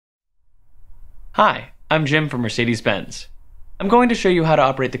Hi, I'm Jim from Mercedes-Benz. I'm going to show you how to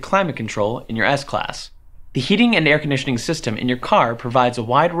operate the climate control in your S-Class. The heating and air conditioning system in your car provides a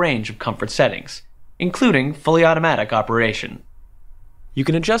wide range of comfort settings, including fully automatic operation. You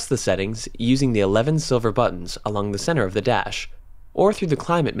can adjust the settings using the 11 silver buttons along the center of the dash, or through the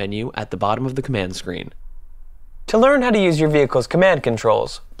climate menu at the bottom of the command screen. To learn how to use your vehicle's command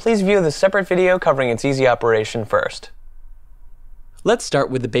controls, please view the separate video covering its easy operation first. Let's start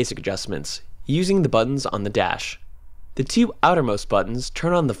with the basic adjustments, using the buttons on the dash. The two outermost buttons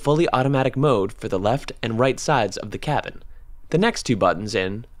turn on the fully automatic mode for the left and right sides of the cabin. The next two buttons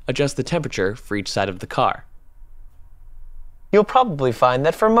adjust the temperature for each side of the car. You'll probably find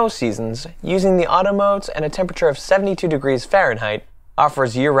that for most seasons, using the auto modes and a temperature of 72 degrees Fahrenheit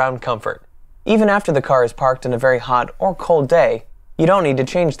offers year-round comfort. Even after the car is parked on a very hot or cold day, you don't need to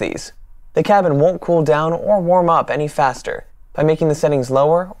change these. The cabin won't cool down or warm up any faster by making the settings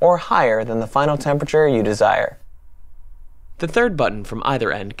lower or higher than the final temperature you desire. The third button from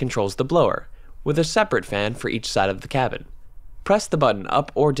either end controls the blower, with a separate fan for each side of the cabin. Press the button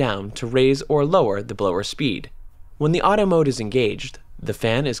up or down to raise or lower the blower speed. When the auto mode is engaged, the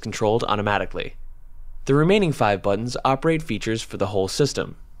fan is controlled automatically. The remaining 5 buttons operate features for the whole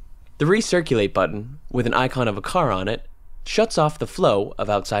system. The recirculate button, with an icon of a car on it, shuts off the flow of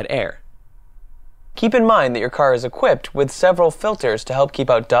outside air. Keep in mind that your car is equipped with several filters to help keep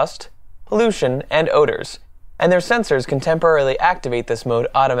out dust, pollution, and odors, and their sensors can temporarily activate this mode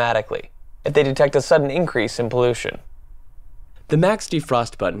automatically if they detect a sudden increase in pollution. The max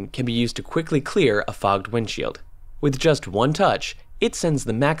defrost button can be used to quickly clear a fogged windshield. With just one touch, it sends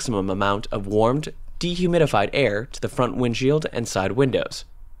the maximum amount of warmed, dehumidified air to the front windshield and side windows.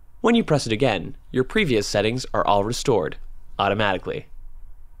 When you press it again, your previous settings are all restored, automatically.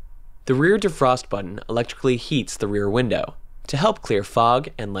 The rear defrost button electrically heats the rear window to help clear fog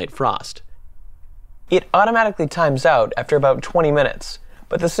and light frost. It automatically times out after about 20 minutes,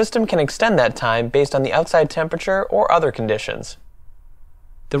 but the system can extend that time based on the outside temperature or other conditions.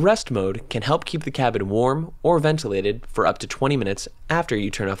 The rest mode can help keep the cabin warm or ventilated for up to 20 minutes after you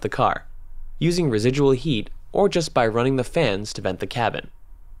turn off the car, using residual heat or just by running the fans to vent the cabin.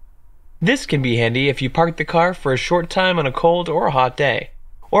 This can be handy if you park the car for a short time on a cold or hot day,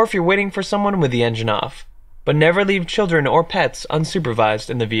 or if you're waiting for someone with the engine off, but never leave children or pets unsupervised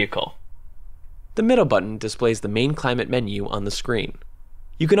in the vehicle. The middle button displays the main climate menu on the screen.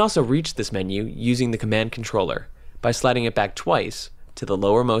 You can also reach this menu using the command controller by sliding it back twice to the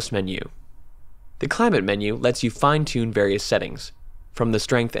lowermost menu. The climate menu lets you fine-tune various settings, from the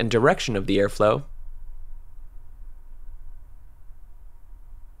strength and direction of the airflow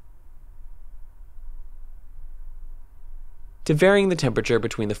to varying the temperature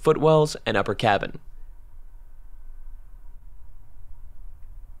between the footwells and upper cabin.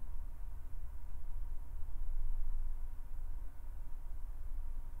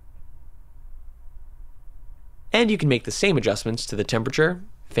 And you can make the same adjustments to the temperature,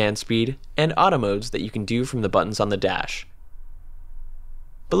 fan speed, and auto modes that you can do from the buttons on the dash.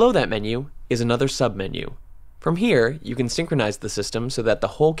 Below that menu is another sub-menu. From here, you can synchronize the system so that the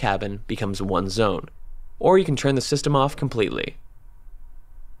whole cabin becomes one zone, or you can turn the system off completely.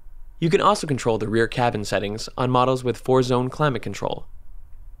 You can also control the rear cabin settings on models with 4-zone climate control.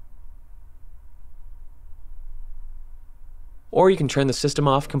 Or you can turn the system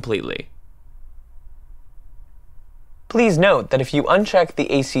off completely. Please note that if you uncheck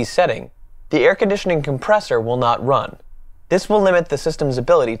the AC setting, the air conditioning compressor will not run. This will limit the system's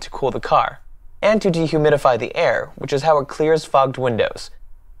ability to cool the car, and to dehumidify the air, which is how it clears fogged windows.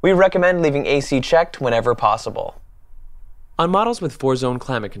 We recommend leaving AC checked whenever possible. On models with 4-zone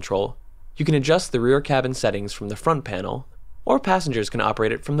climate control, you can adjust the rear cabin settings from the front panel, or passengers can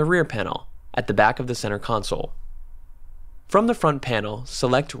operate it from the rear panel, at the back of the center console. From the front panel,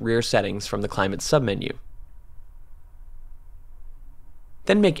 select Rear Settings from the Climate submenu.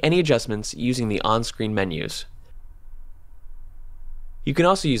 Then make any adjustments using the on-screen menus. You can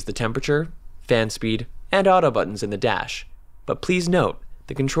also use the temperature, fan speed, and auto buttons in the dash, but please note,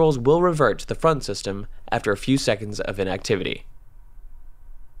 the controls will revert to the front system after a few seconds of inactivity.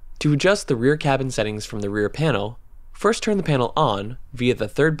 To adjust the rear cabin settings from the rear panel, first turn the panel on via the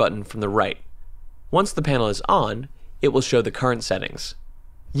third button from the right. Once the panel is on, it will show the current settings.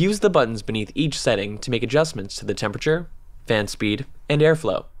 Use the buttons beneath each setting to make adjustments to the temperature, fan speed, and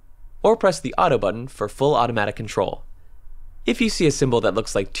airflow, or press the auto button for full automatic control. If you see a symbol that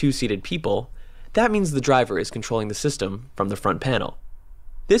looks like 2 seated people, that means the driver is controlling the system from the front panel.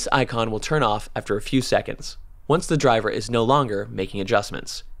 This icon will turn off after a few seconds, once the driver is no longer making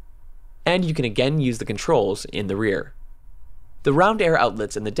adjustments. And you can again use the controls in the rear. The round air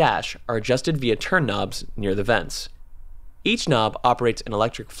outlets in the dash are adjusted via turn knobs near the vents. Each knob operates an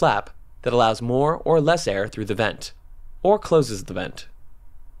electric flap that allows more or less air through the vent, or closes the vent.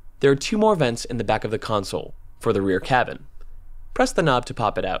 There are 2 more vents in the back of the console, for the rear cabin. Press the knob to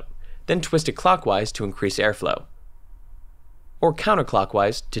pop it out, then twist it clockwise to increase airflow, or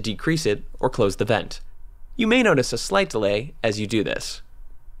counterclockwise to decrease it or close the vent. You may notice a slight delay as you do this.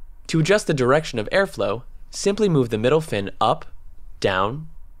 To adjust the direction of airflow, simply move the middle fin up, down,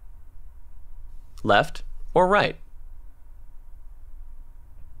 left, or right.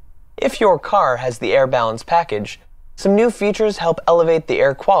 If your car has the air balance package, some new features help elevate the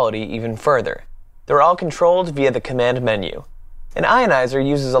air quality even further. They're all controlled via the command menu. An ionizer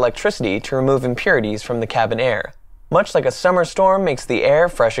uses electricity to remove impurities from the cabin air, much like a summer storm makes the air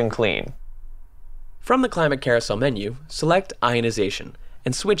fresh and clean. From the Climate Carousel menu, select Ionization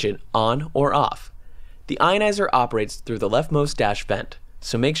and switch it on or off. The ionizer operates through the leftmost dash vent,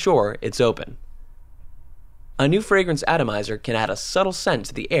 so make sure it's open. A new fragrance atomizer can add a subtle scent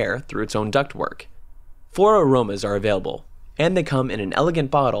to the air through its own ductwork. 4 aromas are available, and they come in an elegant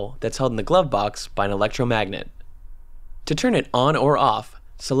bottle that's held in the glove box by an electromagnet. To turn it on or off,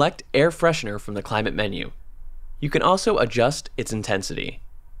 select Air Freshener from the Climate menu. You can also adjust its intensity.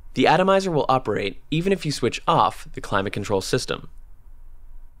 The atomizer will operate even if you switch off the climate control system.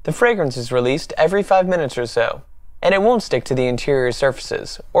 The fragrance is released every 5 minutes or so, and it won't stick to the interior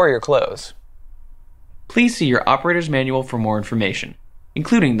surfaces or your clothes. Please see your operator's manual for more information,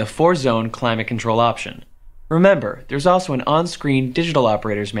 including the 4-zone climate control option. Remember, there's also an on-screen digital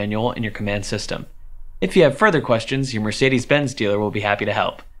operator's manual in your command system. If you have further questions, your Mercedes-Benz dealer will be happy to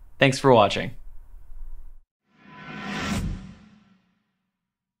help. Thanks for watching.